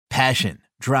Passion,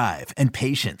 drive, and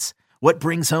patience. What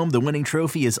brings home the winning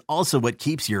trophy is also what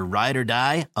keeps your ride or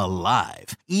die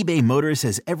alive. eBay Motors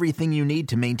has everything you need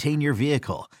to maintain your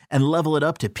vehicle and level it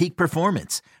up to peak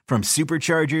performance, from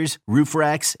superchargers, roof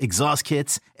racks, exhaust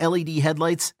kits, LED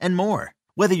headlights, and more.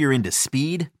 Whether you're into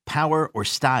speed, power, or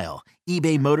style,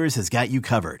 eBay Motors has got you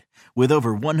covered. With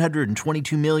over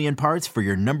 122 million parts for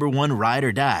your number one ride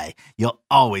or die, you'll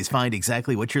always find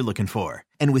exactly what you're looking for.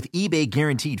 And with eBay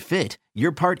Guaranteed Fit,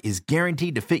 your part is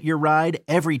guaranteed to fit your ride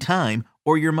every time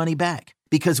or your money back.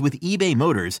 Because with eBay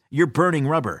Motors, you're burning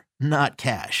rubber, not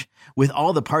cash. With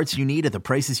all the parts you need at the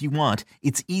prices you want,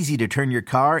 it's easy to turn your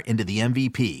car into the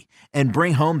MVP and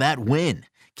bring home that win.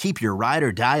 Keep your ride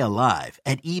or die alive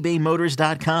at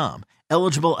ebaymotors.com.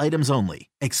 Eligible items only.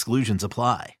 Exclusions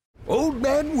apply. Old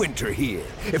Man Winter here.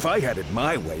 If I had it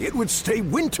my way, it would stay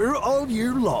winter all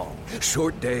year long.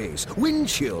 Short days, wind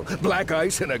chill, black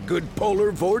ice, and a good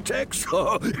polar vortex.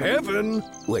 Oh, heaven.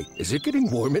 Wait, is it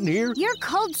getting warm in here? Your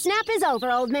cold snap is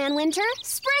over, Old Man Winter.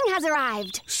 Spring has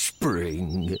arrived.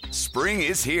 Spring. Spring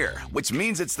is here, which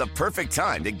means it's the perfect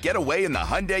time to get away in the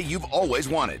Hyundai you've always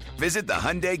wanted. Visit the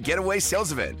Hyundai Getaway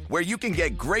Sales Event, where you can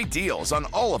get great deals on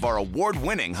all of our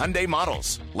award-winning Hyundai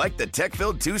models, like the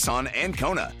tech-filled Tucson and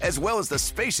Kona, as well as the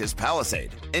spacious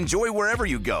Palisade. Enjoy wherever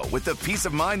you go with the peace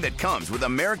of mind that comes with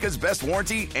America's best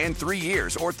warranty and 3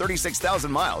 years or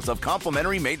 36,000 miles of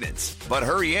complimentary maintenance. But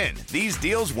hurry in, these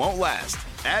deals won't last.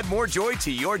 Add more joy to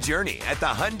your journey at the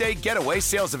Hyundai Getaway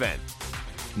Sales Event.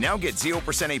 Now get 0%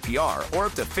 APR or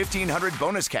up to $1,500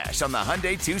 bonus cash on the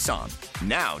Hyundai Tucson.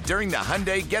 Now, during the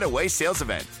Hyundai Getaway Sales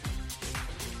Event.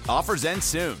 Offers end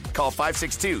soon. Call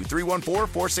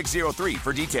 562-314-4603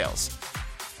 for details.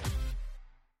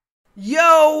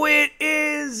 Yo, it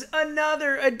is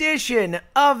another edition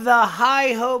of the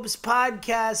High Hopes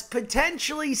Podcast,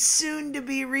 potentially soon to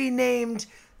be renamed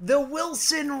the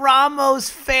Wilson Ramos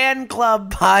Fan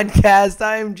Club Podcast.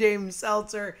 I am James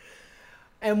Seltzer,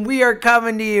 and we are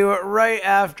coming to you right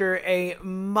after a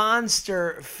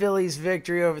monster Phillies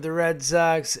victory over the Red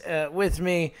Sox. With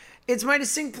me, it's my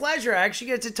distinct pleasure. I actually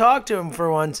get to talk to him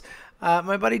for once.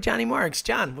 My buddy Johnny Marks.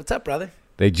 John, what's up, brother?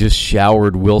 They just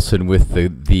showered Wilson with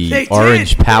the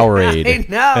orange Powerade. I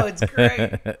know, it's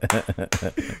great.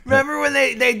 Remember when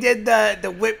they did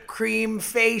the whipped cream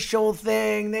facial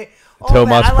thing?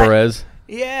 Tomas Perez.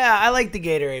 Yeah, I like the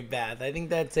Gatorade bath. I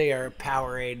think that's a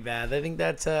Powerade bath. I think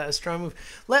that's a strong move.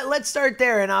 Let's start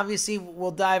there, and obviously we'll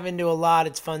dive into a lot.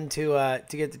 It's fun to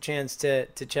get the chance to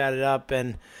chat it up,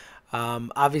 and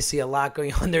obviously a lot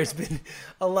going on. There's been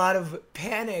a lot of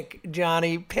panic,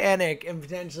 Johnny, and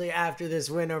potentially after this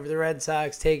win over the Red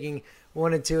Sox, taking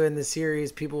 1-2 in the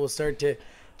series, people will start to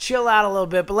chill out a little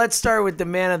bit. But let's start with the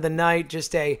man of the night.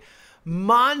 Just a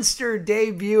monster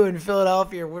debut in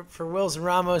Philadelphia for Wilson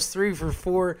Ramos. 3 for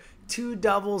 4, 2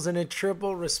 doubles and a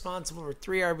triple, responsible for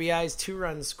 3 RBIs, 2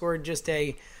 runs scored. Just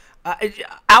a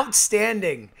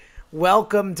outstanding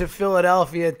welcome to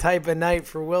Philadelphia type of night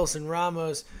for Wilson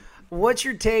Ramos. What's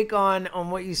your take on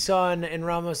what you saw in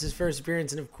Ramos' first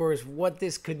appearance, and, of course, what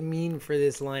this could mean for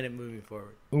this lineup moving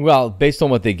forward? Well, based on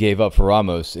what they gave up for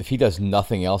Ramos, if he does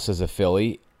nothing else as a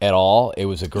Philly at all, it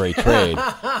was a great trade,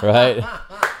 right?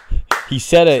 He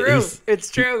set It's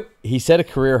true. He set a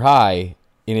career high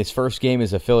in his first game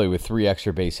as a Philly with 3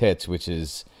 extra base hits, which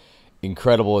is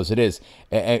incredible as it is.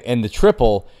 And the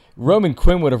triple, Roman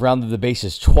Quinn would have rounded the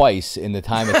bases twice in the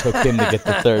time it took him to get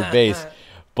to third base.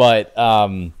 But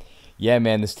yeah,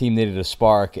 man, this team needed a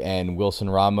spark, and Wilson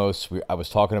Ramos, I was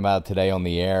talking about it today on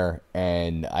the air,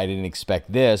 and I didn't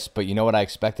expect this, but you know what? I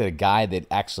expected a guy that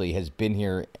actually has been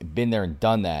there and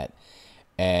done that,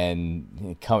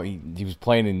 and he was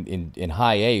playing in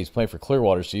high A. He was playing for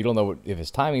Clearwater, so you don't know if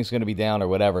his timing is going to be down or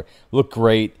whatever. Looked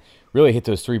great. Really hit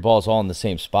those 3 balls all in the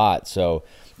same spot. So,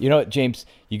 you know what, James?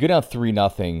 You go down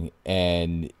 3-0,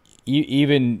 and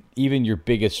even your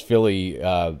biggest Philly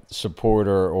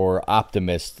supporter or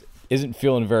optimist isn't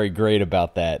feeling very great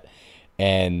about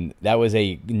and that was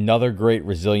another great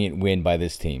resilient win by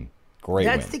this team. Great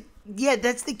win.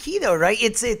 That's the key though, right?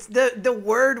 It's the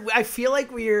word. I feel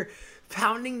like we're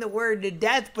pounding the word to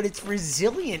death, but it's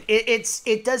resilient.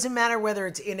 It doesn't matter whether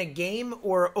it's in a game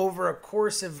or over a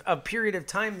course of a period of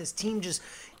time. This team just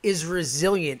is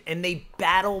resilient, and they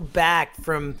battle back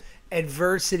from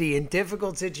adversity and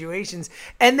difficult situations,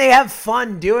 and they have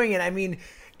fun doing it. I mean,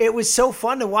 it was so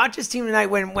fun to watch this team tonight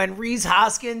when Rhys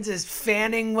Hoskins is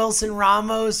fanning Wilson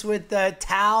Ramos with the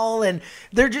towel, and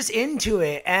they're just into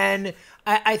it. And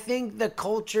I think the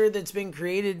culture that's been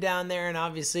created down there, and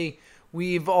obviously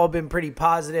we've all been pretty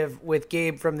positive with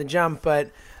Gabe from the jump, but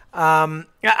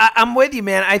I'm with you,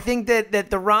 man. I think that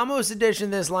the Ramos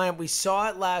addition to this lineup, we saw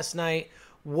it last night,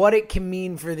 what it can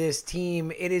mean for this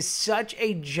team. It is such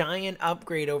a giant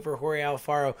upgrade over Jorge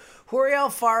Alfaro. Jorge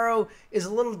Alfaro is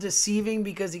a little deceiving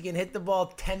because he can hit the ball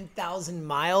 10,000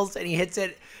 miles, and he hits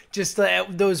it just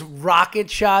those rocket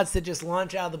shots that just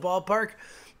launch out of the ballpark.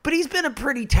 But he's been a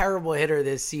pretty terrible hitter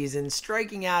this season,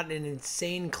 striking out at an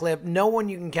insane clip. No one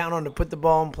you can count on to put the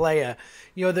ball in play.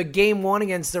 The game one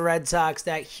against the Red Sox,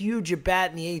 that huge at bat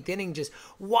in the 8th inning, just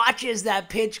watches that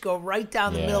pitch go right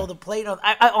down the middle of the plate on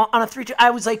a 3-2.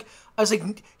 I was like,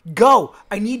 go!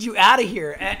 I need you out of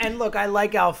here. And look, I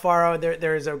like Alfaro.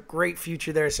 There's a great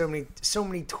future there. So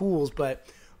many tools, but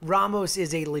Ramos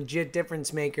is a legit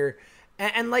difference maker.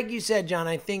 And like you said, John,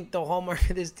 I think the hallmark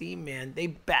of this team, man, they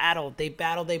battle.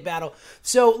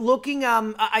 So looking,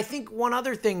 I think one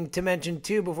other thing to mention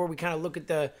too, before we kind of look at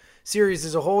the series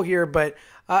as a whole here, but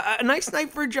a nice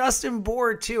night for Justin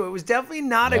Bour too. It was definitely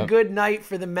not a good night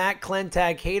for the Matt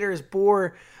Klentak haters.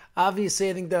 Bour, obviously,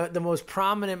 I think the most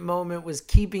prominent moment was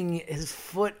keeping his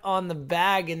foot on the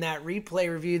bag in that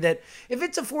replay review. That if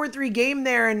it's a 4-3 game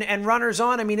there and runners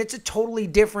on, I mean, it's a totally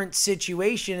different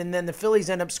situation. And then the Phillies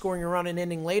end up scoring a run an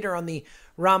inning later on the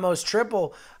Ramos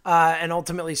triple and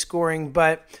ultimately scoring.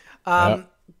 But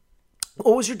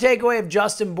what was your takeaway of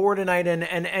Justin Bour tonight and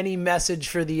any message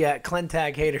for the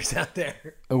Klentak haters out there?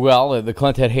 Well, the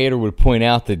Klentak hater would point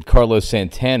out that Carlos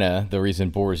Santana, the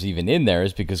reason Bour is even in there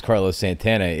is because Carlos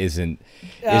Santana isn't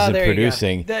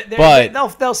producing.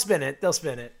 But they'll spin it. They'll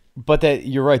spin it. But that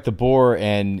you're right, the Bour,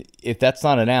 and if that's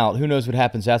not an out, who knows what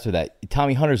happens after that?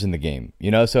 Tommy Hunter's in the game,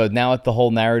 So now the whole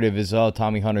narrative is,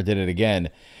 Tommy Hunter did it again.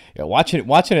 Watching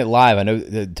it live, I know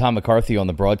that Tom McCarthy on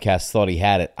the broadcast thought he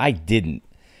had it. I didn't.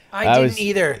 I didn't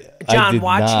either. John,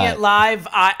 watching it live,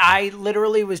 I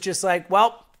literally was just like,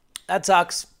 well, that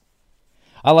sucks.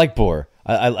 I like Bour.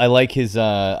 I like his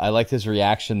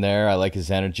reaction there. I like his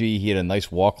energy. He had a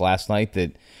nice walk last night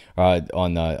that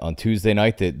on Tuesday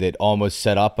night that almost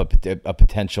set up a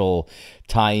potential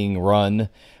tying run.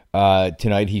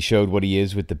 Tonight he showed what he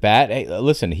is with the bat. Hey,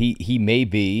 listen, he may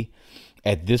be,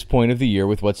 at this point of the year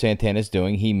with what Santana's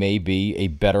doing, he may be a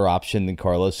better option than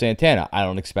Carlos Santana. I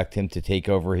don't expect him to take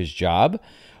over his job,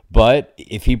 but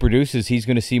if he produces, he's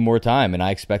going to see more time, and I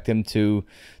expect him to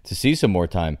see some more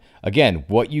time. Again,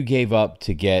 what you gave up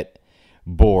to get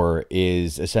Bour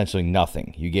is essentially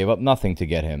nothing. You gave up nothing to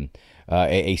get him.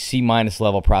 A C-minus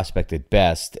level prospect at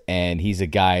best, and he's a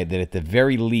guy that at the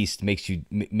very least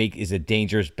is a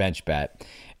dangerous bench bat.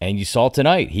 And you saw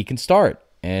tonight, he can start.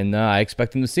 And I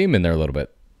expect him to see him in there a little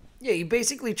bit. Yeah, you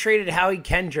basically traded Howie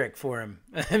Kendrick for him.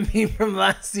 I mean, from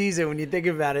last season, when you think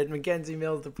about it, Mackenzie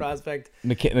Mills, the prospect.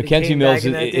 Mackenzie Mills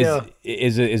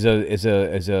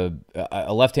is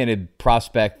a left-handed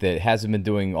prospect that hasn't been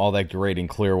doing all that great in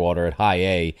Clearwater at high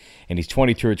A, and he's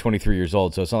 22 or 23 years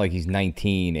old, so it's not like he's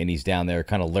 19 and he's down there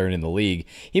kind of learning the league.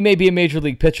 He may be a major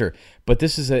league pitcher, but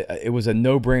it was a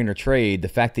no-brainer trade. The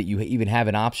fact that you even have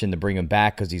an option to bring him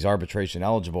back because he's arbitration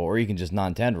eligible, or you can just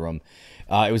non-tender him.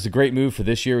 It was a great move for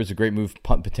this year. It was a great move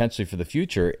potentially for the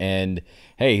future. And,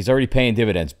 hey, he's already paying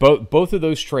dividends. Both of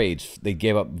those trades, they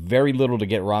gave up very little to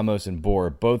get Ramos and Bour.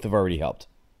 Both have already helped.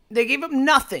 They gave up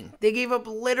nothing. They gave up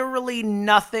literally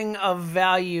nothing of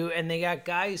value, and they got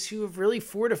guys who have really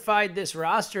fortified this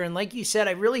roster. And like you said,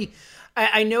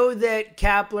 I know that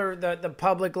Kapler, the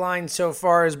public line so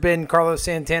far has been Carlos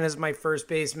Santana's my first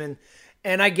baseman,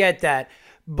 and I get that.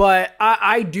 But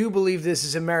I do believe this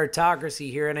is a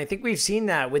meritocracy here, and I think we've seen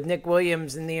that with Nick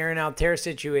Williams in the Aaron Altair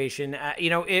situation.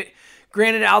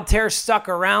 Granted, Altair stuck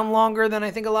around longer than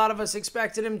I think a lot of us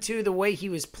expected him to, the way he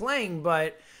was playing,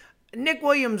 but Nick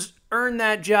Williams earned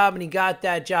that job, and he got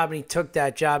that job, and he took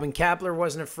that job, and Kapler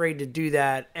wasn't afraid to do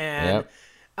that. And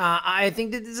I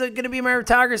think that this is going to be a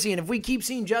meritocracy, and if we keep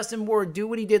seeing Justin Bour do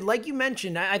what he did, like you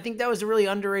mentioned, I think that was a really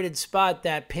underrated spot,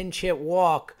 that pinch hit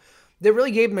walk that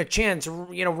really gave him a chance,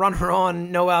 runner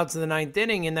on, no outs in the 9th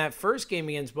inning in that first game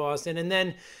against Boston. And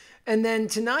then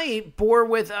tonight, Bour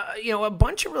with, a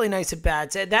bunch of really nice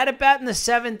at-bats. That at-bat in the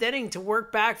 7th inning to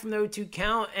work back from the 0-2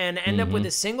 count and end up with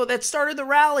a single, that started the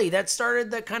rally. That started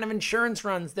the kind of insurance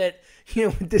runs that,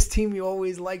 with this team you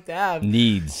always like to have.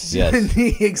 Needs, yes.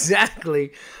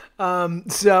 Exactly.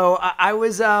 So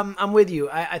I'm with you.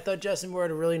 I thought Justin Bour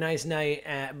had a really nice night,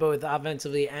 both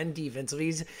offensively and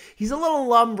defensively. He's a little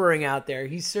lumbering out there.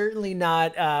 He's certainly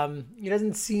not, he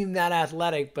doesn't seem that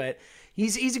athletic, but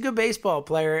he's a good baseball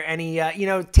player. And he,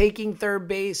 taking third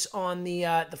base on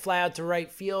the fly out to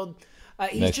right field,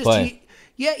 He's Nice just play.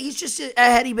 he's just a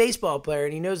heady baseball player,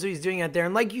 and he knows what he's doing out there.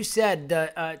 And like you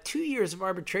said, 2 years of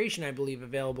arbitration, I believe,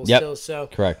 available still. So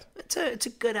correct. It's a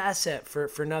good asset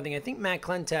for nothing. I think Matt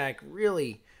Klentak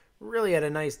really had a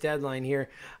nice deadline here.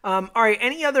 All right,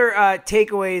 any other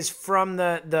takeaways from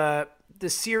the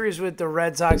series with the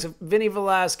Red Sox? Vinny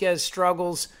Velasquez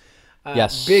struggles.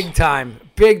 Yes. Big time.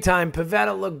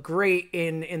 Pivetta looked great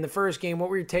in the first game. What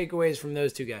were your takeaways from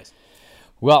those two guys?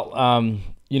 Well,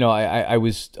 I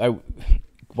was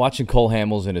watching Cole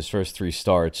Hamels in his first 3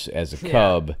 starts as a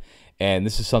Cub, and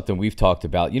this is something we've talked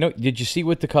about. Did you see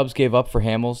what the Cubs gave up for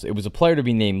Hamels? It was a player to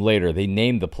be named later. They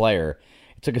named the player.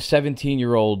 It's like a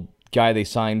 17-year-old guy they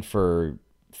signed for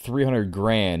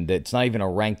 $300,000. That's not even a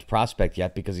ranked prospect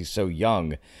yet because he's so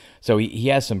young. So he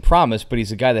has some promise, but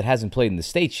he's a guy that hasn't played in the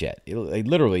States yet.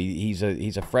 Literally, he's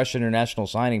a fresh international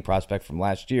signing prospect from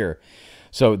last year.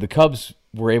 So the Cubs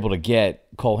were able to get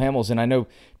Cole Hamels, and I know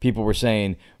people were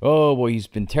saying, "Oh, well, he's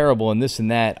been terrible and this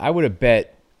and that." I would have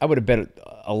bet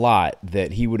a lot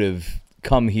that he would have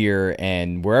come here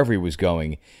and wherever he was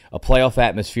going, a playoff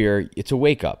atmosphere. It's a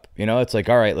wake up. It's like,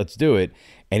 all right, let's do it.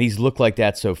 And he's looked like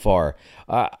that so far.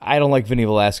 I don't like Vinny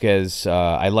Velasquez.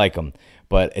 I like him.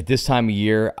 But at this time of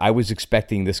year, I was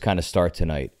expecting this kind of start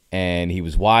tonight. And he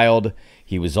was wild.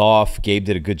 He was off. Gabe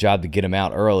did a good job to get him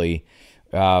out early.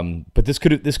 But this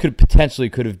could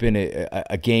potentially have been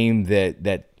a game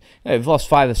that they've lost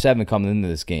 5 of 7 coming into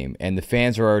this game. And the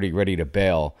fans are already ready to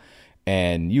bail.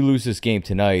 And you lose this game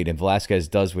tonight and Velasquez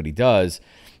does what he does.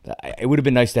 It would have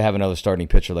been nice to have another starting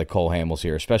pitcher like Cole Hamels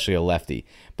here, especially a lefty.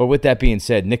 But with that being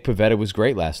said, Nick Pivetta was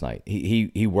great last night.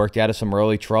 He worked out of some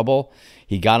early trouble.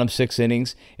 He got him 6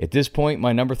 innings. At this point,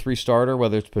 my number 3 starter,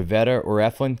 whether it's Pivetta or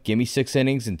Eflin, give me 6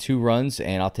 innings and 2 runs,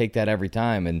 and I'll take that every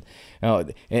time. And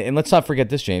let's not forget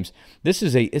this, James. This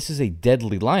is a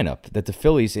deadly lineup that the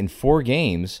Phillies in 4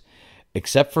 games,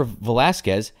 except for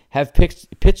Velasquez, have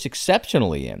pitched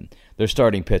exceptionally in their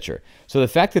starting pitcher. So the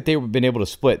fact that they've been able to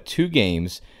split 2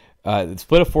 games,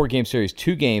 split a 4-game series,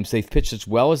 2 games, they've pitched as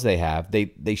well as they have.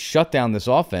 They shut down this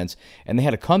offense, and they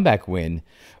had a comeback win.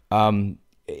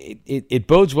 It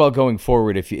bodes well going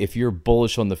forward if you're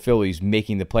bullish on the Phillies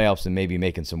making the playoffs and maybe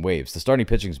making some waves. The starting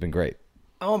pitching has been great.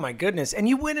 Oh, my goodness. And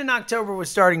you win in October with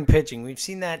starting pitching. We've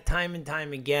seen that time and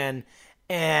time again.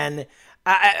 And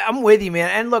I'm with you, man.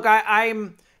 And look,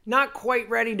 I'm not quite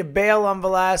ready to bail on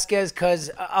Velasquez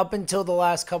because up until the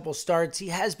last couple starts, he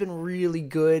has been really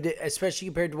good, especially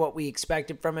compared to what we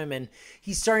expected from him. And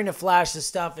he's starting to flash the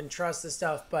stuff and trust the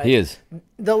stuff. But he is.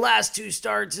 The last 2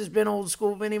 starts has been old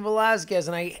school Vinny Velasquez.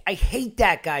 And I hate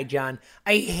that guy, John.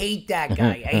 I hate that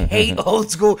guy. I hate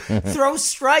old school. Throw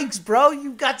strikes, bro.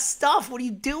 You've got stuff. What are you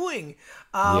doing?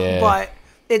 But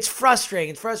it's frustrating.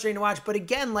 It's frustrating to watch. But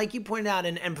again, like you pointed out,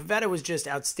 and Pivetta was just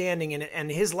outstanding.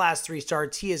 And his last 3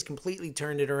 starts, he has completely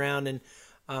turned it around and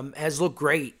has looked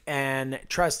great and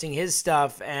trusting his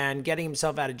stuff and getting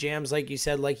himself out of jams, like you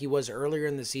said, like he was earlier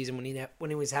in the season when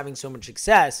he was having so much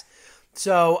success.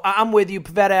 So I'm with you,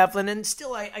 Pivetta, Eflin. And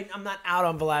still, I'm not out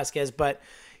on Velasquez, but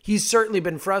he's certainly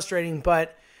been frustrating.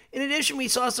 But in addition, we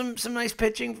saw some nice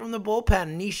pitching from the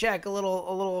bullpen. Neshek, a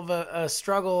little of a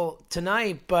struggle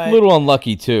tonight, but a little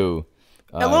unlucky too.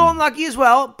 A little unlucky as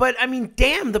well. But I mean,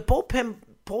 damn, the bullpen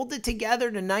pulled it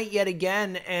together tonight yet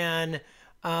again. And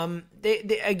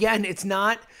again,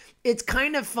 it's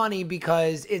kind of funny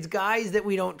because it's guys that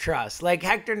we don't trust, like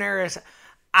Hector Neris.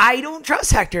 I don't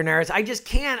trust Hector Neris. I just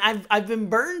can't. I've been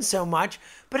burned so much.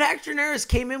 But Hector Neris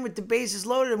came in with the bases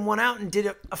loaded and went out and did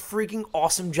a freaking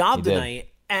awesome job tonight.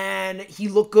 And he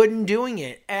looked good in doing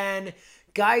it. And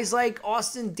guys like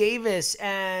Austin Davis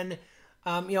and,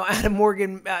 Adam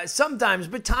Morgan sometimes,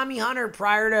 but Tommy Hunter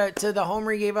prior to the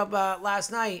homer he gave up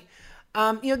last night.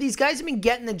 These guys have been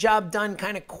getting the job done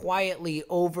kind of quietly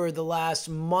over the last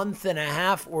month and a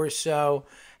half or so.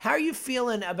 How are you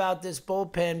feeling about this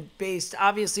bullpen based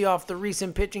obviously off the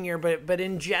recent pitching here, but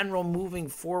in general moving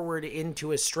forward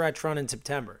into a stretch run in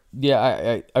September?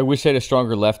 Yeah, I wish I had a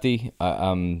stronger lefty.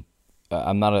 I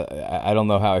don't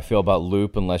know how I feel about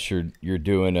Loop unless you're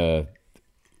doing a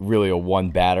one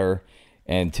batter.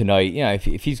 And tonight,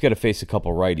 if he's got to face a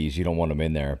couple righties, you don't want him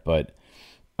in there. But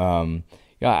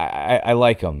I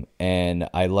like him, and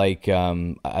I like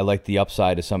the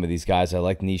upside of some of these guys. I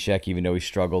like Neshek, even though he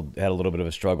had a little bit of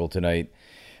a struggle tonight.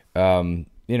 And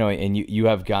you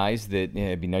have guys that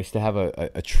it'd be nice to have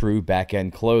a true back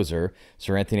end closer.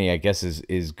 Sir Anthony, I guess,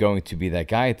 is going to be that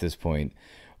guy at this point.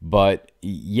 But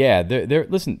yeah, they're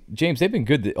listen, James, they've been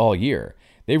good all year.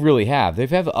 They really have. They've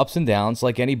had ups and downs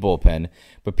like any bullpen.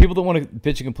 But people don't want to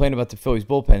bitch and complain about the Phillies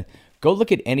bullpen. Go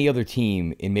look at any other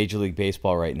team in Major League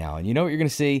Baseball right now, and you know what you're going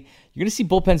to see? You're going to see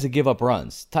bullpens that give up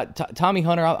runs. Tommy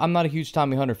Hunter, I'm not a huge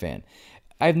Tommy Hunter fan.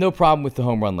 I have no problem with the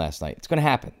home run last night. It's going to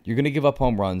happen. You're going to give up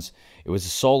home runs. It was a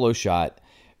solo shot.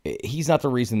 He's not the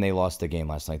reason they lost the game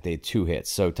last night. They had 2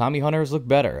 hits. So Tommy Hunter has looked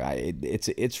better.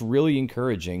 It's really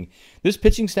encouraging. This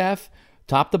pitching staff,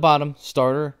 top to bottom,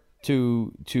 starter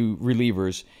to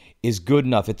relievers, is good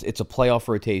enough. It's a playoff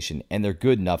rotation, and they're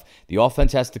good enough. The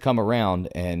offense has to come around,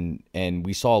 and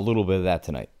we saw a little bit of that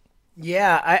tonight.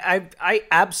 Yeah, I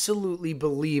absolutely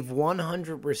believe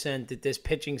 100% that this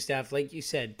pitching staff, like you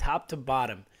said, top to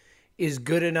bottom, is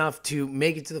good enough to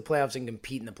make it to the playoffs and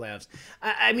compete in the playoffs.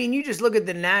 I mean, you just look at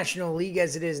the National League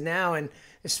as it is now, and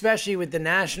especially with the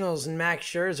Nationals and Max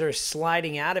Scherzer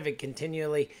sliding out of it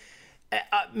continually.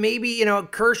 Maybe,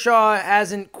 Kershaw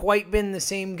hasn't quite been the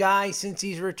same guy since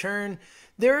he's returned.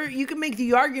 You can make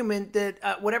the argument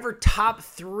that whatever top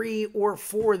 3 or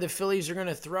 4 the Phillies are going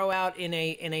to throw out in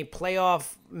a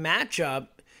playoff matchup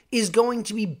is going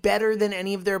to be better than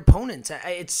any of their opponents.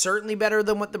 It's certainly better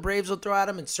than what the Braves will throw at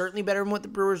them. It's certainly better than what the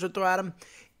Brewers will throw at them.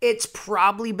 It's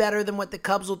probably better than what the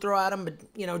Cubs will throw at them.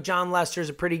 But, John Lester's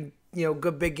a pretty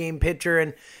good big game pitcher,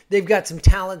 and they've got some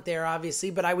talent there, obviously.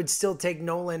 But I would still take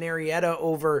Nolan Arrieta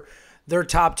over their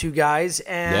top 2 guys.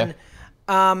 And,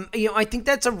 I think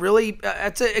that's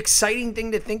that's an exciting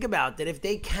thing to think about, that if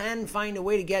they can find a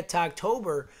way to get to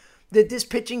October, that this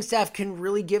pitching staff can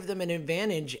really give them an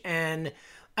advantage. And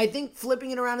I think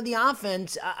flipping it around to the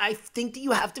offense, I think that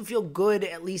you have to feel good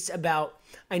at least about,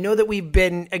 I know that we've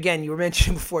been, again, you were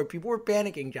mentioning before, people were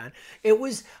panicking, John.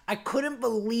 I couldn't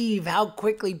believe how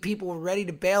quickly people were ready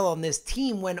to bail on this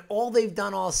team when all they've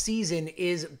done all season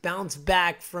is bounce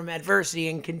back from adversity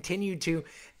and continue to,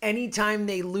 anytime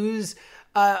they lose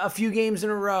a few games in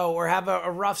a row or have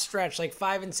a rough stretch like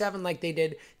 5-7 like they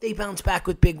did, they bounce back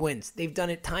with big wins. They've done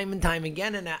it time and time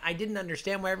again, and I didn't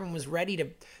understand why everyone was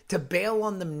ready to bail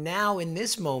on them now in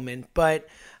this moment. But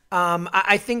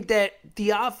I think that the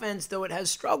offense, though it has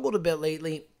struggled a bit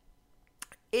lately,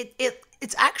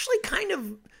 it's actually kind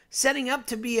of setting up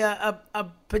to be a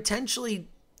potentially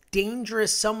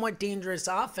dangerous, somewhat dangerous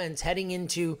offense heading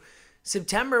into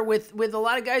September with a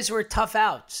lot of guys who are tough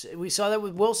outs. We saw that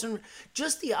with Wilson.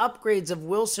 Just the upgrades of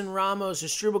Wilson, Ramos,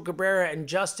 Asdrubal Cabrera, and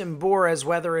Justin Boras,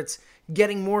 whether it's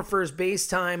getting more first base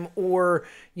time or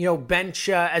bench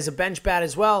as a bench bat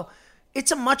as well.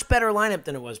 It's a much better lineup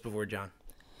than it was before, John.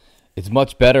 It's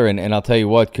much better, and I'll tell you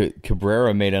what,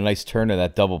 Cabrera made a nice turn of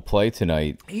that double play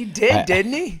tonight. He did,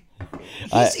 didn't he?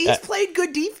 He's played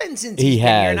good defense since he's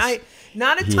been here. And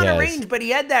not a ton of range, but he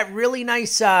had that really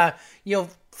nice,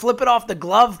 flip it off the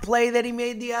glove play that he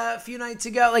made a few nights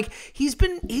ago. Like he's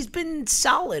been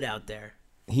solid out there.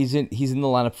 He's in the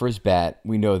lineup for his bat.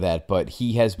 We know that, but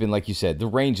he has been, like you said, the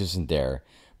range isn't there.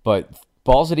 But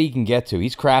balls that he can get to,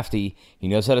 he's crafty. He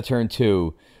knows how to turn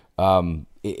 2.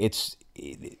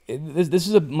 This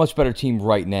is a much better team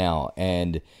right now,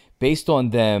 and based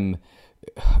on them,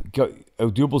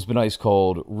 Odubal's been ice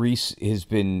cold. Reese has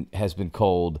been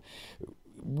cold.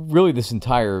 Really, this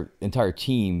entire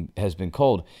team has been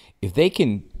cold. If they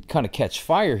can kind of catch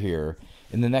fire here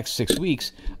in the next 6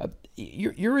 weeks,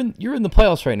 you're in the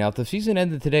playoffs right now. If the season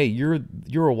ended today,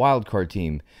 you're a wild card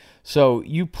team. So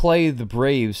you play the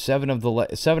Braves 7 out of the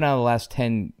last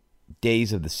 10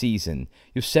 days of the season.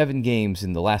 You have 7 games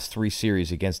in the last 3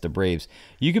 series against the Braves.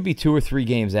 You could be 2 or 3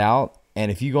 games out,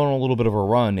 and if you go on a little bit of a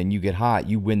run and you get hot,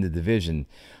 you win the division.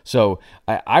 So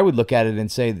I would look at it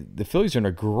and say the Phillies are in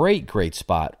a great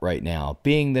spot right now,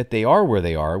 being that they are where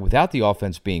they are without the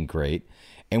offense being great,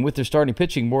 and with their starting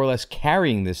pitching more or less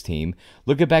carrying this team.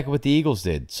 Look back at what the Eagles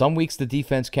did. Some weeks the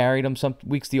defense carried them, some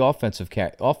weeks the offense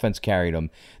carried them.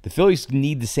 The Phillies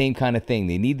need the same kind of thing.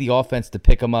 They need the offense to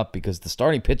pick them up because the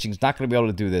starting pitching is not going to be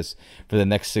able to do this for the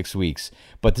next 6 weeks.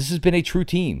 But this has been a true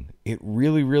team. It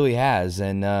really has,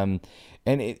 and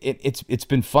it's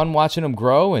been fun watching them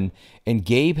grow. And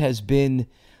Gabe has been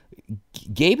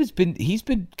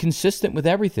consistent with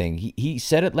everything. He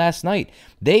said it last night.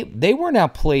 They weren't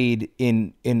outplayed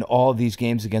in all of these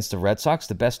games against the Red Sox,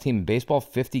 the best team in baseball,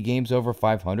 50 games over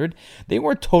 500. They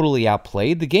weren't totally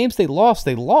outplayed. The games they lost,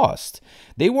 they lost.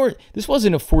 They weren't. This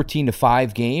wasn't a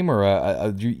 14-5 game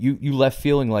or you left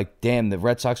feeling like, damn, the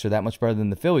Red Sox are that much better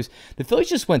than the Phillies. The Phillies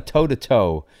just went toe to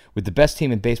toe with the best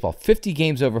team in baseball, 50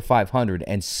 games over 500,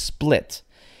 and split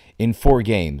in 4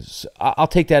 games. I'll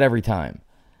take that every time.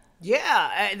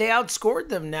 Yeah, they outscored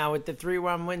them now with the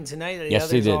 3-1 win tonight.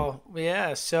 Yes, they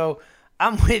did. So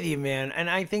I'm with you, man. And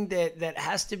I think that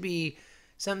has to be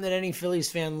something that any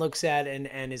Phillies fan looks at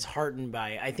and is heartened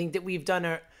by. I think that we've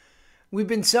done we've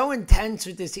been so intense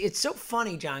with this. It's so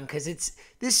funny, John, because it's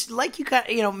this, like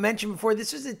mentioned before,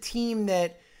 this was a team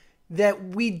that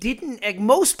we didn't, like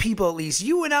most people at least,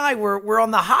 you and I were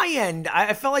on the high end.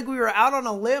 I felt like we were out on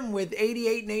a limb with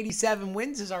 88 and 87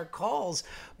 wins as our calls,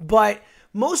 but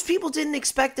most people didn't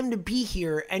expect them to be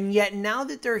here, and yet now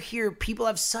that they're here, people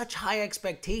have such high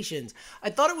expectations. I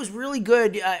thought it was really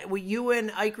good what you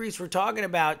and Ike Reese were talking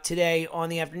about today on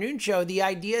the afternoon show, the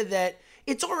idea that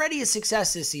it's already a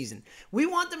success this season. We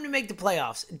want them to make the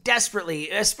playoffs desperately,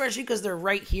 especially because they're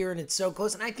right here and it's so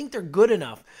close, and I think they're good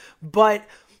enough. But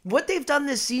what they've done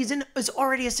this season is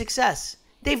already a success.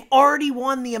 They've already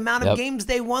won the amount of games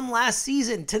they won last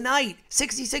season. Tonight,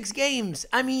 66 games.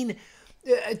 I mean,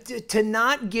 to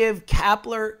not give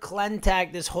Kapler,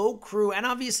 Klentak, this whole crew, and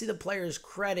obviously the players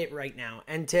credit right now,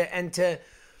 and to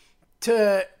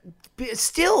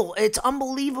still, it's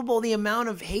unbelievable the amount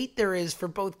of hate there is for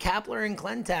both Kapler and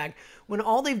Klentak when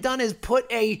all they've done is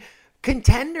put a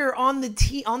contender on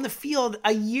the field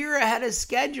a year ahead of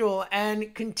schedule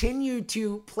and continue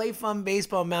to play fun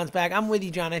baseball and bounce back. I'm with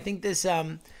you, John. I think this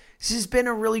has been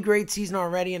a really great season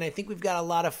already, and I think we've got a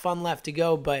lot of fun left to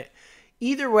go, but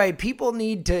either way, people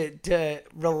need to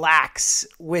relax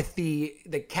with the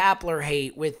Kapler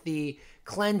hate, with the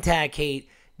Klentak hate.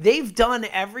 They've done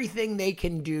everything they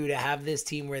can do to have this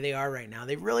team where they are right now.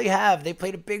 They really have. They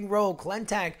played a big role.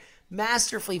 Klentak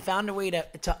masterfully found a way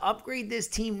to upgrade this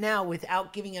team now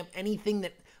without giving up anything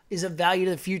that is of value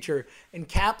to the future. And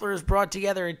Kapler has brought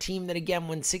together a team that, again,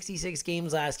 won 66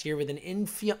 games last year with an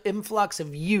influx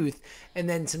of youth and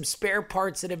then some spare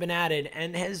parts that have been added,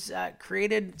 and has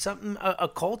created something, a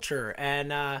culture.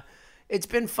 And it's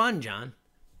been fun, John.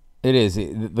 It is.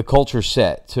 The culture's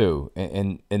set too,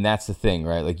 and that's the thing,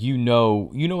 right? Like you know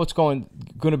what's going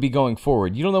to be going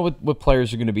forward. You don't know what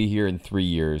players are going to be here in 3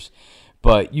 years,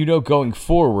 but you know going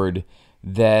forward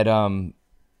that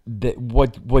that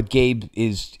what Gabe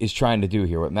is trying to do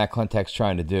here, what Matt Klentak's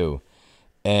trying to do,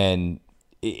 and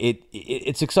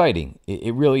it's exciting.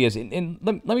 It really is. And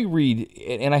let me read.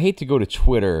 And I hate to go to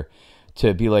Twitter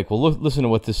to be like, well, listen to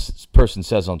what this person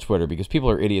says on Twitter, because people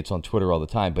are idiots on Twitter all the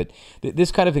time. But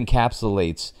this kind of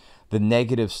encapsulates the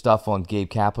negative stuff on Gabe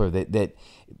Kapler that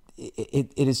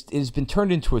it has been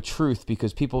turned into a truth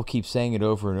because people keep saying it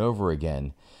over and over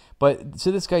again. But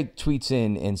so this guy tweets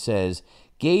in and says,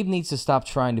 Gabe needs to stop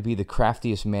trying to be the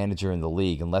craftiest manager in the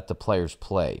league and let the players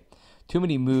play. Too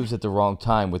many moves at the wrong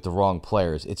time with the wrong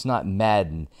players. It's not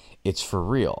Madden, it's for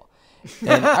real.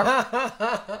 And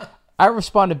I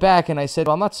responded back and I said,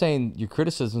 well, I'm not saying your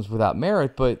criticism's without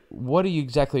merit, but what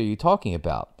exactly are you talking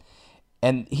about?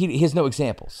 And he has no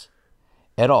examples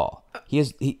at all. He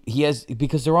has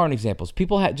because there aren't examples.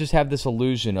 People just have this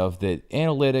illusion of the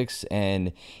analytics,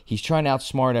 and he's trying to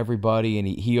outsmart everybody, and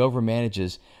he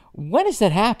overmanages. When has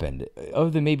that happened? Other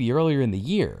than maybe earlier in the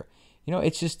year. You know,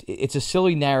 it's a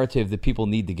silly narrative that people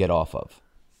need to get off of.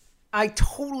 I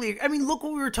mean, look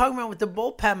what we were talking about with the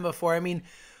bullpen before. I mean,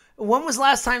 when was the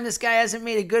last time this guy hasn't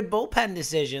made a good bullpen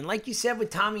decision? Like you said with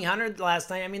Tommy Hunter last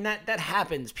night, I mean, that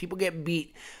happens. People get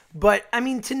beat. But, I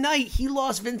mean, tonight he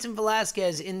lost Vincent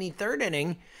Velasquez in the third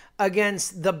inning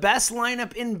against the best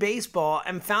lineup in baseball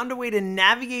and found a way to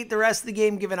navigate the rest of the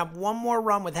game, giving up one more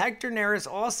run with Hector Neris,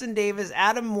 Austin Davis,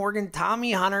 Adam Morgan,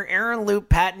 Tommy Hunter, Aaron Loup,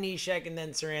 Pat Neshek, and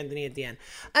then Sir Anthony at the end.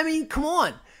 I mean, come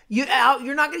on. You're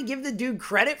not going to give the dude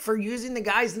credit for using the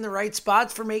guys in the right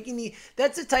spots for making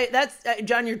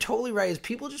John, you're totally right. Is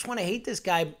people just want to hate this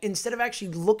guy instead of actually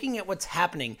looking at what's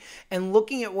happening and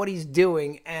looking at what he's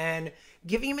doing and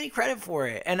giving him any credit for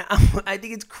it. And I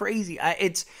think it's crazy.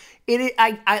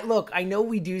 Look, I know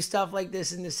we do stuff like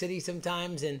this in the city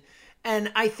sometimes,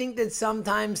 and I think that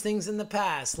sometimes things in the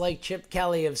past, like Chip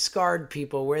Kelly, have scarred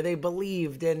people where they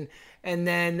believed and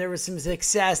then there was some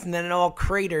success and then it all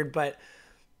cratered. But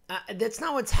that's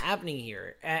not what's happening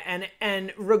here.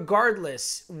 And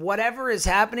regardless, whatever is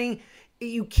happening,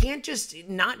 you can't just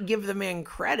not give the man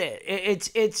credit.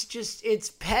 It's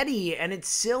petty and it's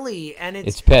silly and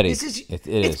it's petty.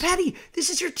 It's petty. This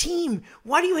is your team.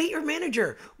 Why do you hate your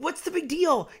manager? What's the big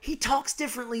deal? He talks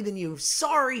differently than you.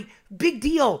 Sorry, big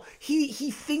deal. He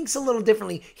thinks a little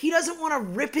differently. He doesn't want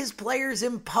to rip his players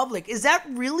in public. Is that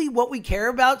really what we care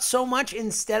about so much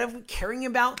instead of caring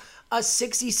about a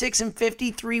 66 and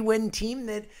 53 win team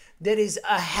that is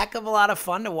a heck of a lot of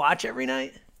fun to watch every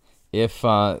night? If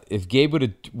Gabe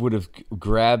would have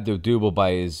grabbed Odubel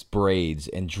by his braids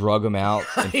and drug him out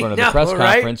in front of the press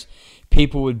conference,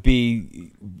 people would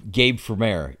be Gabe for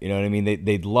mayor. You know what I mean?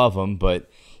 They'd love him, but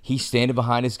he's standing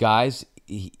behind his guys.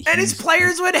 And his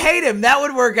players would hate him. That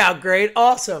would work out great.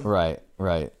 Awesome. Right.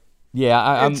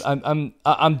 Yeah,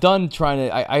 I'm done trying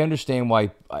to. I understand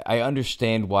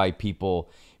why people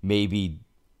maybe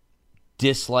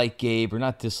dislike Gabe or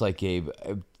not dislike Gabe.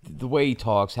 The way he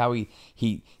talks, how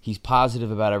he's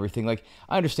positive about everything. Like,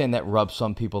 I understand that rubs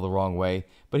some people the wrong way.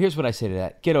 But here's what I say to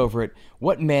that: get over it.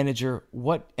 What manager,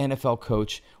 what NFL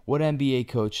coach, what NBA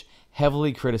coach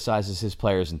heavily criticizes his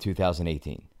players in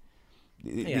 2018?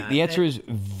 Yeah, the answer is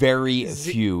very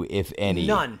few, if any.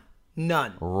 None.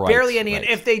 Right, Barely any. right. And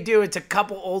if they do, it's a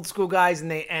couple old school guys,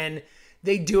 and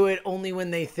they do it only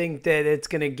when they think that it's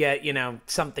going to get,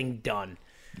 something done.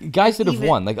 Guys that have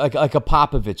won, like a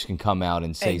Popovich can come out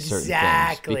and say certain things.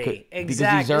 Exactly. Because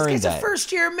he's earned He's that. a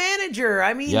first-year manager.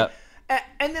 I mean, Yep.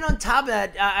 And then on top of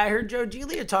that, I heard Joe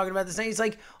Giglio talking about this, and he's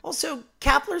like, also,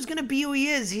 Kapler's going to be who he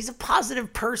is. He's a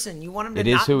positive person. You want him to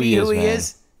not be who he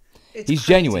is? He's crazy.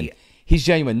 genuine. He's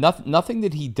genuine. Nothing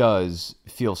that he does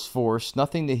feels forced.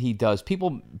 Nothing that he does.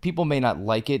 People may not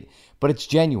like it, but it's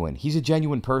genuine. He's a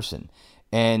genuine person.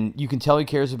 And you can tell he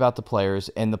cares about the players,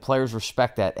 and the players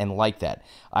respect that and like that.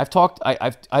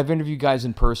 I've interviewed guys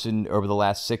in person over the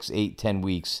last 6, 8, 10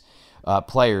 weeks,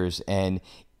 players, and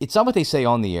it's not what they say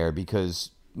on the air, because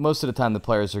most of the time the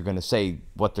players are going to say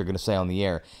what they're going to say on the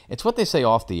air. It's what they say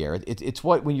off the air. It's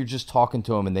what, when you're just talking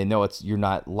to them and they know you're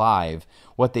not live,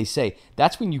 what they say.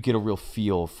 That's when you get a real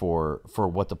feel for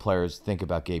what the players think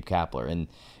about Gabe Kapler,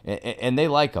 and they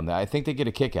like him. I think they get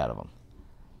a kick out of him.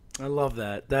 I love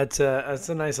that. That's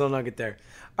a nice little nugget there.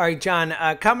 All right, John,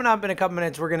 coming up in a couple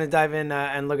minutes, we're going to dive in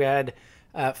and look ahead.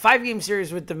 5-game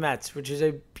series with the Mets, which is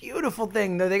a beautiful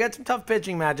thing, though they got some tough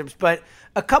pitching matchups. But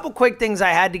a couple quick things I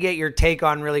had to get your take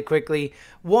on really quickly.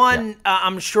 One,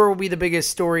 I'm sure will be the biggest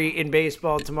story in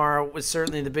baseball tomorrow, was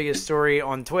certainly the biggest story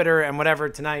on Twitter and whatever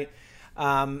tonight.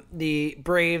 The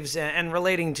Braves, and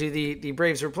relating to the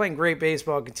Braves, who are playing great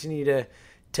baseball, continue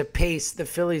to pace the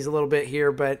Phillies a little bit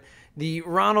here, but the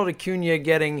Ronald Acuna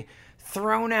getting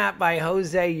thrown at by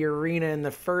Jose Urena in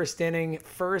the first inning.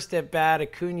 First at bat,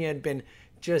 Acuna had been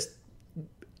just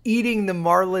eating the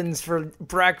Marlins for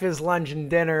breakfast, lunch, and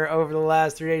dinner over the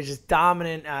last 3 days. Just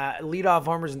dominant, leadoff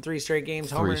homers in 3 straight games,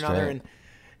 homer in another. And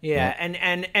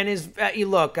and his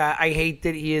look, I hate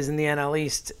that he is in the NL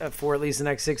East for at least the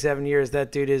next 6-7 years.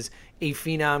 That dude is a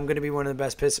phenom, going to be one of the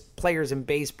best players in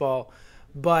baseball.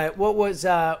 But what was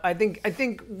I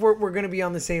think we're going to be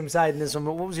on the same side in this one.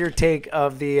 But what was your take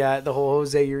of the whole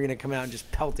Jose Urena coming out and just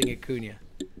pelting Acuna?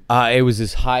 It was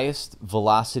his highest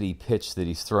velocity pitch that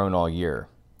he's thrown all year.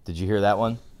 Did you hear that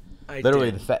one?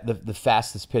 Literally the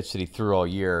fastest pitch that he threw all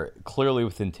year, clearly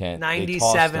with intent.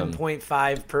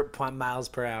 97.5 miles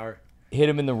per hour. Hit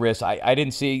him in the wrist. I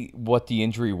didn't see what the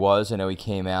injury was. I know he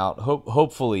came out.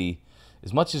 Hopefully,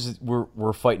 as much as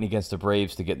we're fighting against the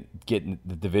Braves to get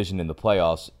the division in the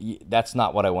playoffs, that's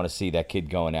not what I want to see, that kid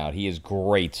going out. He is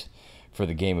great for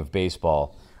the game of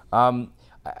baseball. Hit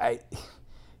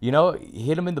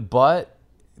him in the butt,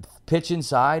 pitch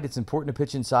inside. It's important to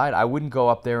pitch inside. I wouldn't go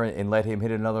up there and let him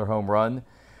hit another home run,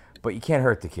 but you can't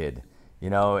hurt the kid,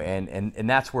 and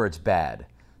that's where it's bad.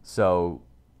 So,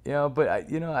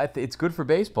 it's good for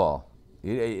baseball.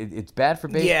 It's bad for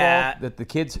baseball that the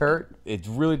kid's hurt. It's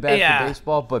really bad for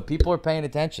baseball, but people are paying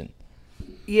attention.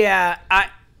 Yeah, I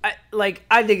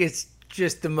think it's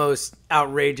just the most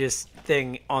outrageous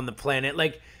thing on the planet.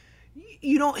 Like,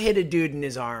 you don't hit a dude in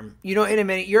his arm. You don't hit him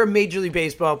you're a Major League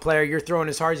Baseball player. You're throwing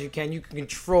as hard as you can. You can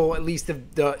control at least the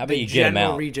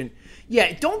general region.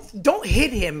 Yeah, don't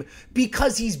hit him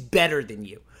because he's better than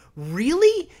you.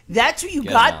 Really? That's what you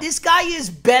got? This guy is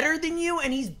better than you,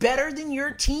 and he's better than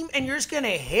your team, and you're just going to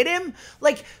hit him?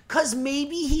 Like, because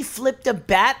maybe he flipped a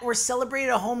bat or celebrated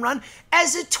a home run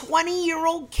as a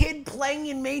 20-year-old kid playing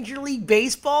in Major League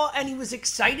Baseball, and he was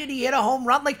excited he hit a home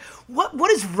run? Like,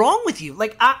 what is wrong with you?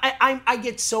 Like, I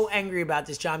get so angry about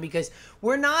this, John, because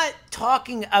we're not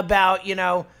talking about,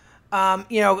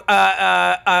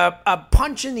 a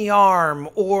punch in the arm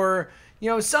or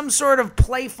some sort of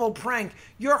playful prank.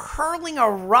 You're hurling a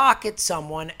rock at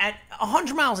someone at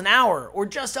 100 miles an hour or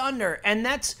just under, and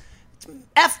that's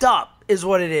effed up is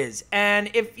what it is. And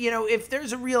if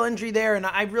there's a real injury there, and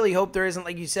I really hope there isn't,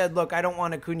 like you said, look, I don't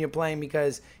want Acuna playing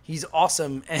because he's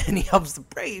awesome and he helps the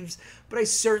Braves, but I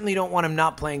certainly don't want him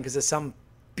not playing because of some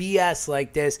BS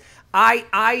like this.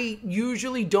 I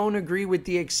usually don't agree with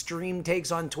the extreme takes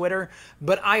on Twitter,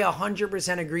 but I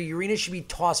 100% agree. Urena should be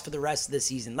tossed for the rest of the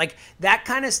season. Like, that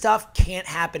kind of stuff can't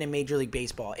happen in Major League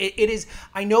Baseball. It is,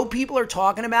 I know people are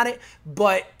talking about it,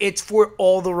 but it's for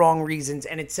all the wrong reasons,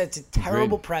 and it sets a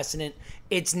terrible precedent.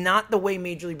 It's not the way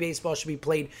Major League Baseball should be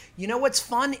played. You know what's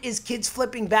fun is kids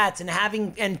flipping bats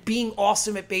and being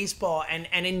awesome at baseball and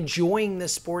enjoying the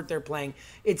sport they're playing.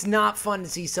 It's not fun to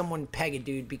see someone peg a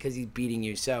dude because he's beating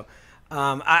you. So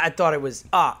I thought it was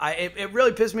it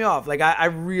really pissed me off. Like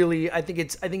I think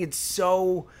it's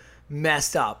so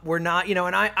messed up. We're not,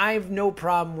 and I have no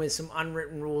problem with some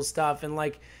unwritten rule stuff. And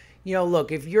like,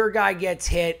 look, if your guy gets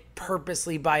hit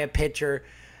purposely by a pitcher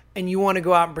and you want to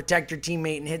go out and protect your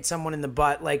teammate and hit someone in the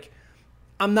butt, like,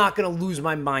 I'm not going to lose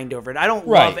my mind over it. I don't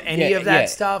love any of that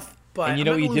stuff, but I'm not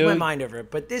going to lose my mind over it.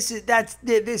 But this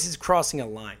is crossing a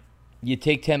line. You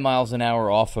take 10 miles an hour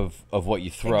off of what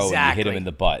you throw and you hit him in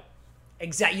the butt.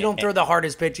 Exactly. You don't throw the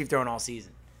hardest pitch you've thrown all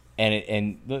season.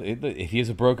 And if he has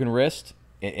a broken wrist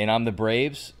and I'm the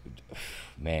Braves,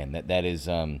 man, that is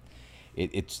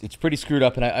it's pretty screwed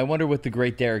up. And I wonder what the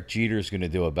great Derek Jeter is going to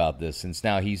do about this, since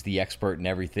now he's the expert in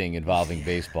everything involving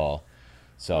baseball.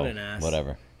 So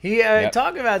whatever. He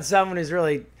talk about someone who's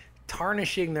really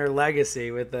tarnishing their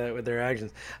legacy with their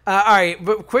actions. All right,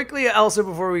 but quickly, also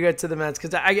before we get to the Mets,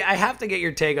 because I have to get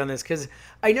your take on this, because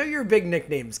I know you're a big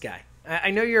nicknames guy.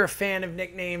 I know you're a fan of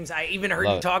nicknames. I even heard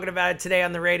you talking about it today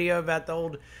on the radio about the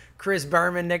old Chris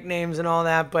Berman nicknames and all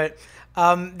that. But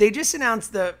they just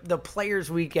announced the Players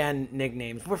Weekend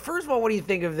nicknames. Well, first of all, what do you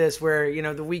think of this? Where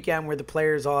the weekend where the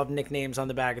players all have nicknames on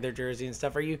the back of their jersey and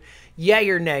stuff. Are you yay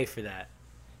or nay for that?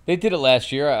 They did it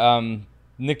last year.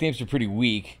 Nicknames are pretty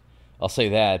weak, I'll say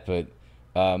that. But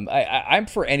I'm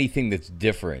for anything that's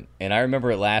different. And I remember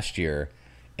it last year.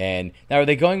 And now, are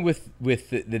they going with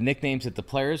the nicknames that the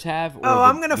players have? Or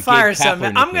I'm going to fire some.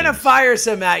 I'm going to fire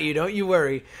some at you. Don't you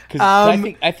worry. Because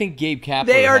I think Gabe Kapler.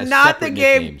 They are has not the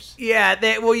Gabe. Nicknames. Yeah.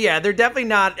 They're definitely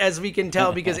not, as we can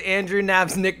tell, because Andrew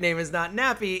Knapp's nickname is not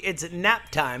Nappy. It's Nap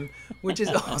Time, which is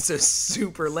also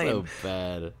super lame. So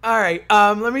bad. All right.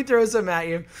 Let me throw some at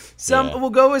you. We'll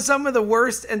go with some of the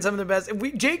worst and some of the best.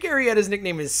 Jake Arrieta's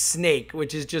nickname is Snake,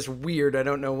 which is just weird. I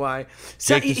don't know why.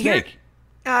 Jake the Snake.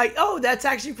 That's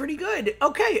actually pretty good.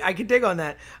 Okay, I could dig on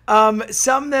that.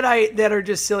 Some that are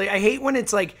just silly. I hate when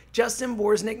it's like Justin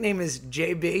Bour's nickname is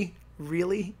JB.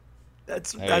 Really?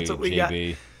 That's what we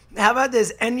JB. got. How about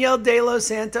this? Enyel De Los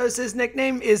Santos'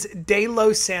 nickname is De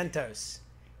Los Santos.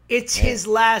 It's his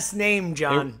last name,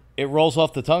 John. It rolls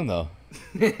off the tongue though.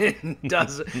 He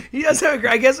does have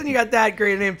I guess when you got that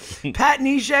great name. Pat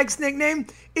Neshek's nickname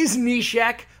is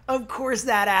Neshek. Of course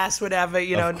that ass would have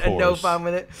no fun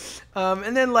with it.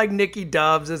 And then like Nicky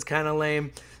Dubs is kind of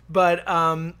lame. But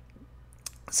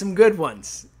some good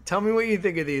ones. Tell me what you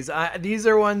think of these. These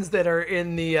are ones that are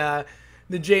in the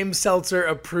James Seltzer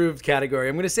approved category.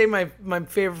 I'm going to say my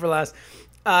favorite for last.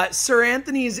 Sir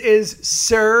Anthony's is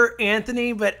Sir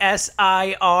Anthony, but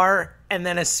S-I-R and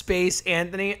then a space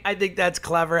Anthony. I think that's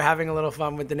clever, having a little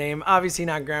fun with the name. Obviously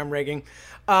not groundbreaking.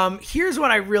 Here's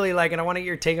what I really like, and I want to get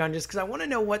your take on, just because I want to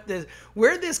know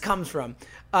where this comes from.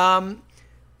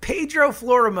 Pedro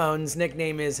Floramon's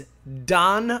nickname is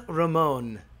Don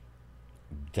Ramon.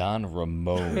 Don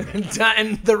Ramon.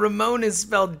 And the Ramon is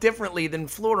spelled differently than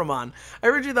Floramon. I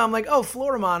originally thought, I'm like,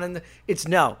 Floramon, and it's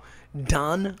no,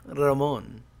 Don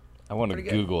Ramon. I want to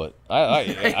Google it.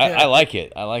 I like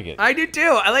it. I like it. I do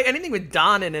too. I like anything with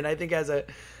Don in it. I think has a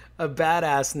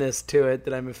badassness to it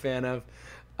that I'm a fan of.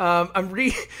 All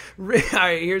right,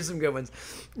 here's some good ones.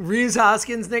 Reese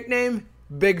Hoskins' nickname,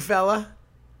 Big Fella.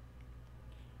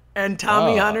 And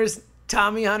Tommy Hunter's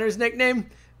nickname,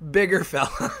 Bigger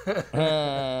Fella.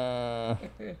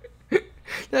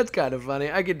 That's kind of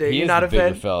funny. I could dig. You're not a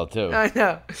fan? Bigger Fella too. I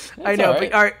know. I know.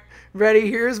 All right,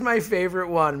 ready? Here's my favorite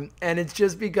one, and it's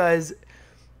just because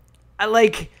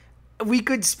we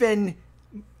could spend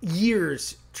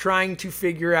years trying to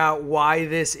figure out why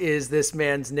this is this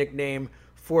man's nickname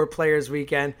for Players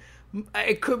Weekend.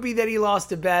 It could be that he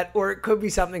lost a bet, or it could be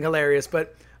something hilarious,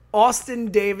 but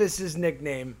Austin Davis's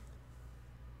nickname,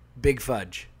 Big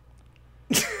Fudge.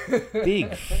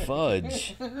 Big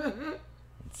Fudge.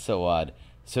 It's so odd.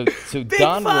 So Big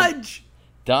Fudge.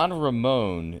 Don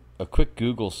Ramon, a quick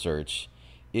Google search.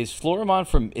 Is Floramon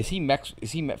from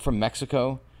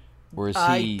Mexico? Or is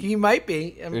he might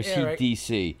be. Or is he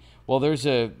DC? Well, there's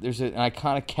an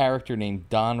iconic character named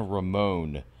Don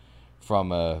Ramon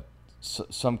from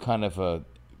some kind of a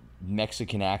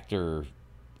Mexican actor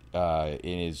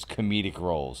in his comedic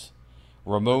roles.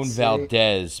 Ramon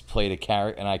Valdez played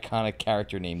an iconic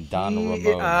character named Don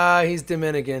Ramon. He's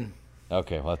Dominican.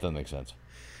 Okay, well, that doesn't make sense.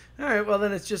 All right, well,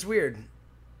 then it's just weird.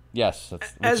 Yes,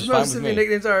 as most of the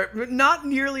nicknames are, not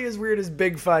nearly as weird as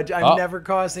Big Fudge. I'm never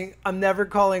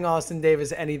calling Austin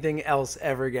Davis anything else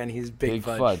ever again. He's Big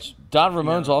Fudge. Don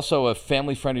Ramon's also a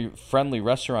family-friendly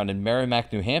restaurant in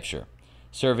Merrimack, New Hampshire.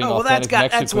 serving well, authentic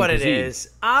Mexican that's what cuisine. it is.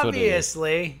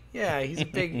 Obviously, yeah, he's a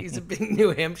big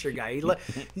New Hampshire guy.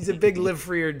 He's a big live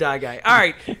free or die guy. All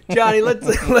right, Johnny,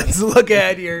 let's look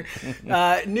ahead here.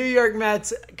 New York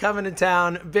Mets coming to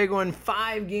town, big one,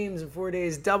 5 games in 4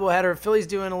 days, doubleheader. Phillies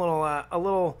doing a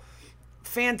little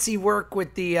fancy work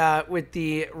with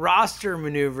the roster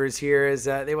maneuvers here, as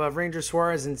they will have Ranger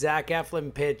Suarez and Zach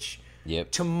Eflin pitch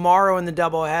tomorrow in the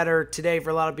doubleheader. Today,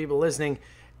 for a lot of people listening,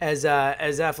 as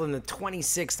Eflin, the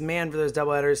 26th man for those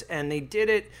doubleheaders, and they did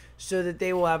it so that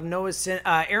they will have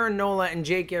Aaron Nola and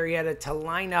Jake Arrieta to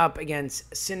line up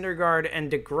against Syndergaard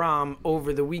and DeGrom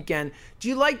over the weekend. Do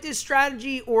you like this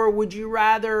strategy, or would you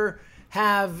rather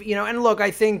have, and look, I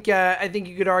think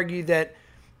you could argue that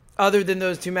other than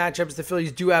those two matchups, the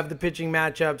Phillies do have the pitching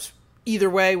matchups either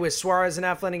way with Suarez and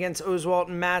Eflin against Oswalt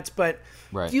and Matz, but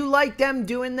do you like them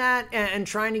doing that and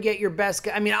trying to get your best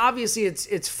guy? I mean, obviously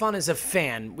it's fun as a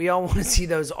fan. We all want to see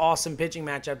those awesome pitching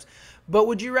matchups, but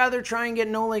would you rather try and get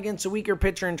Nola against a weaker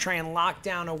pitcher and try and lock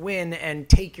down a win and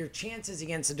take your chances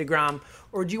against a DeGrom,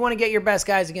 or do you want to get your best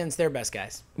guys against their best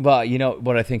guys? Well, you know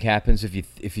what I think happens if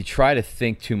you try to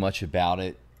think too much about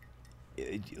it,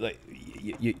 like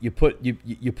you put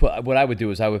what I would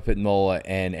do is I would put Nola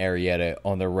and Arrieta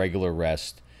on their regular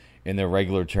rest in their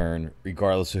regular turn,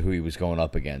 regardless of who he was going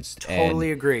up against.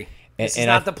 Totally agree. This is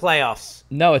not the playoffs.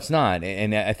 No, it's not.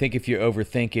 And I think if you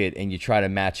overthink it and you try to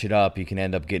match it up, you can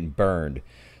end up getting burned.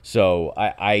 So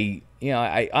I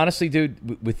honestly,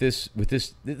 dude, with this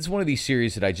is one of these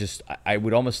series that I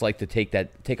would almost like to take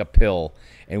a pill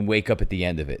and wake up at the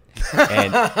end of it,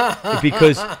 and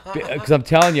because I'm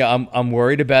telling you, I'm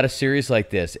worried about a series like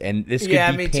this, and this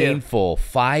could be painful. Too.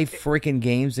 5 freaking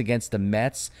games against the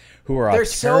Mets, who are a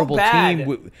terrible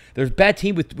team. They're a bad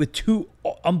team with 2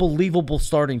 unbelievable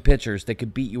starting pitchers that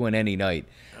could beat you on any night.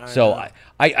 So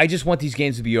I just want these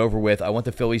games to be over with. I want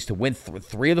the Phillies to win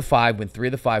 3 of the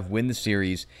 5, win the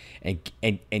series,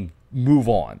 and move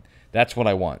on. That's what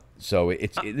I want. So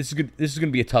this is good. This is going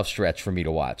to be a tough stretch for me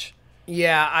to watch.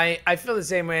 Yeah, I feel the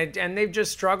same way, and they've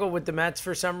just struggled with the Mets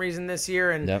for some reason this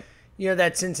year. And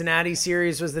that Cincinnati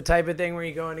series was the type of thing where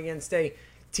you're going against a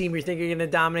team you're thinking you're going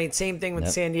to dominate. Same thing with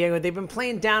San Diego. They've been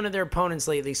playing down to their opponents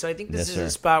lately, so I think this is a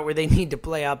spot where they need to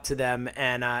play up to them,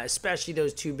 and especially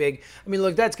those 2 big. I mean,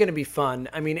 look, that's going to be fun.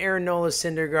 I mean, Aaron Nola,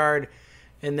 Syndergaard,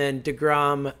 and then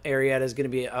DeGrom, Arrieta is going to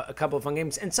be a couple of fun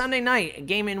games. And Sunday night, a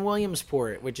game in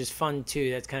Williamsport, which is fun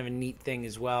too. That's kind of a neat thing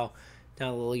as well.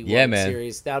 Down the League World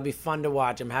Series. That'll be fun to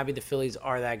watch. I'm happy the Phillies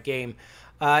are that game.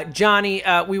 Johnny,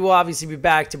 we will obviously be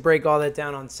back to break all that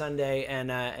down on Sunday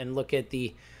and look at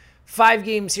the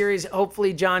 5-game series.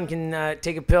 Hopefully John can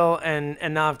take a pill and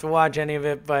not have to watch any of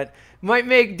it, but might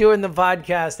make doing the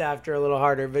podcast after a little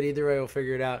harder, but either way we'll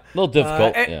figure it out. A little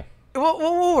difficult, yeah.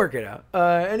 We'll work it out.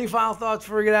 Any final thoughts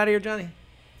before we get out of here, Johnny?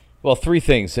 Well, 3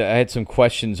 things. I had some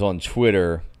questions on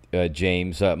Twitter,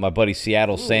 James. My buddy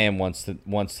Seattle Sam wants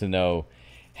to know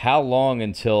how long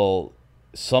until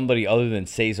somebody other than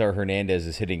Cesar Hernandez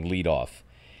is hitting leadoff.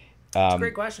 That's a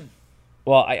great question.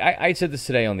 Well, I said this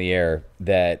today on the air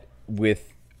that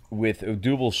with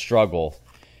Odubal's struggle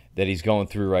that he's going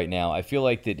through right now, I feel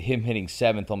like that him hitting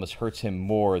 7th almost hurts him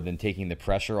more than taking the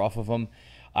pressure off of him.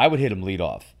 I would hit him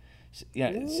leadoff.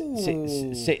 Yeah,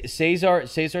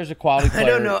 Cesar's a quality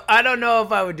player. I don't know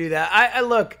if I would do that. I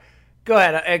look. Go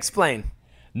ahead. Explain.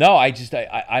 No,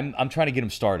 I'm trying to get him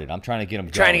started. I'm trying to get him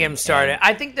going. Trying to get him started.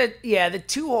 I think that, the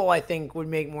 2-hole I think would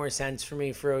make more sense for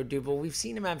me for Odubel. We've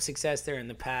seen him have success there in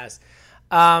the past.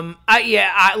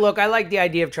 I like the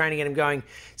idea of trying to get him going.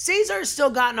 Cesar's still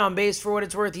gotten on base for what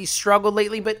it's worth. He's struggled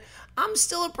lately, but I'm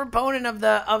still a proponent of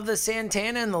the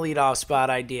Santana in the leadoff spot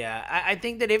idea. I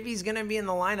think that if he's going to be in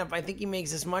the lineup, I think he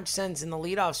makes as much sense in the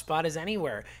leadoff spot as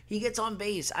anywhere. He gets on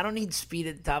base. I don't need speed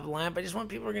at the top of the lineup. I just want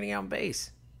people who are going to get on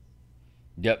base.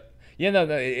 Yep. Yeah, no,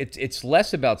 it's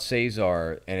less about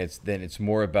Cesar and it's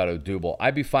more about Odubel.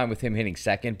 I'd be fine with him hitting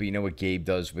 2nd, but you know what Gabe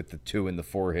does with the 2 and the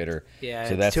 4 hitter. Yeah,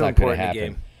 so that's not going to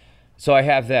happen. So I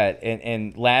have that,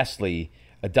 and lastly,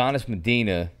 Adonis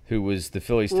Medina, who was the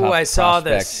Phillies' top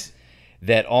prospect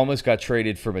that almost got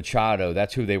traded for Machado.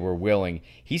 That's who they were willing.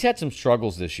 He's had some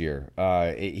struggles this year.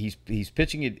 He's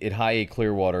pitching at high A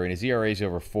Clearwater, and his ERA is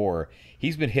over 4.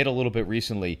 He's been hit a little bit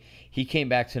recently. He came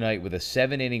back tonight with a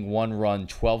 7-inning, 1-run,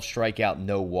 12-strikeout,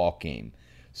 no-walk game.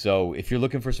 So if you're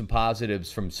looking for some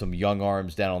positives from some young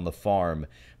arms down on the farm,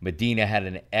 Medina had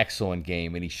an excellent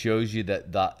game, and he shows you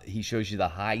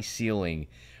the high ceiling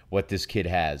what this kid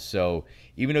has. So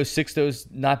even though Sixto's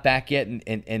not back yet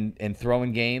and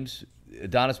throwing games,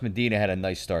 Adonis Medina had a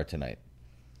nice start tonight.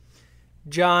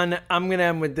 John, I'm going to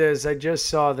end with this. I just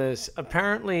saw this.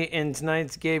 Apparently, in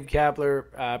tonight's Gabe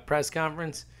Kapler press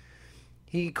conference,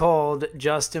 he called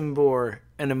Justin Bohr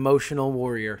an emotional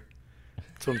warrior.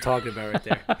 That's what I'm talking about right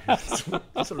there. That's what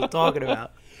I'm talking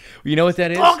about. You know what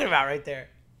that is? Talking about right there.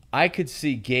 I could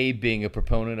see Gabe being a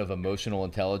proponent of emotional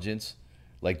intelligence,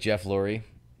 like Jeff Lurie.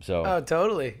 So. Oh,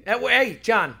 totally. Hey,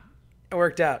 John, it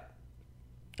worked out.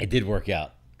 It did work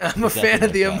out. I'm a fan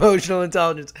of the emotional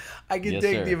intelligence. I can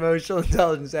take the emotional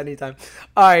intelligence anytime.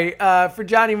 All right, for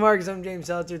Johnny Marcus, I'm James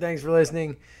Seltzer. Thanks for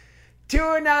listening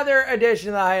to another edition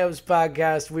of the High Hopes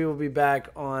podcast. We will be back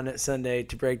on Sunday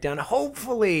to break down,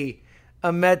 hopefully,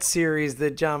 a Mets series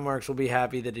that John Marks will be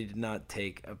happy that he did not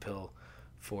take a pill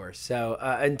for. So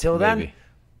until then,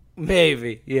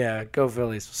 maybe. Yeah, go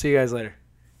Phillies. We'll see you guys later.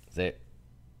 See it.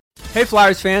 Hey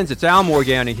Flyers fans, it's Al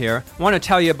Morgani here. I want to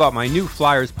tell you about my new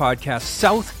Flyers podcast,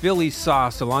 South Philly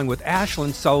Sauce, along with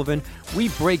Ashlyn Sullivan. We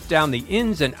break down the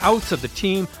ins and outs of the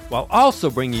team while also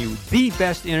bringing you the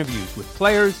best interviews with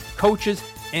players, coaches,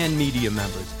 and media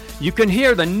members. You can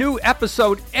hear the new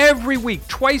episode every week,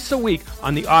 twice a week,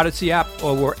 on the Odyssey app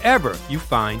or wherever you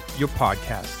find your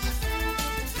podcasts.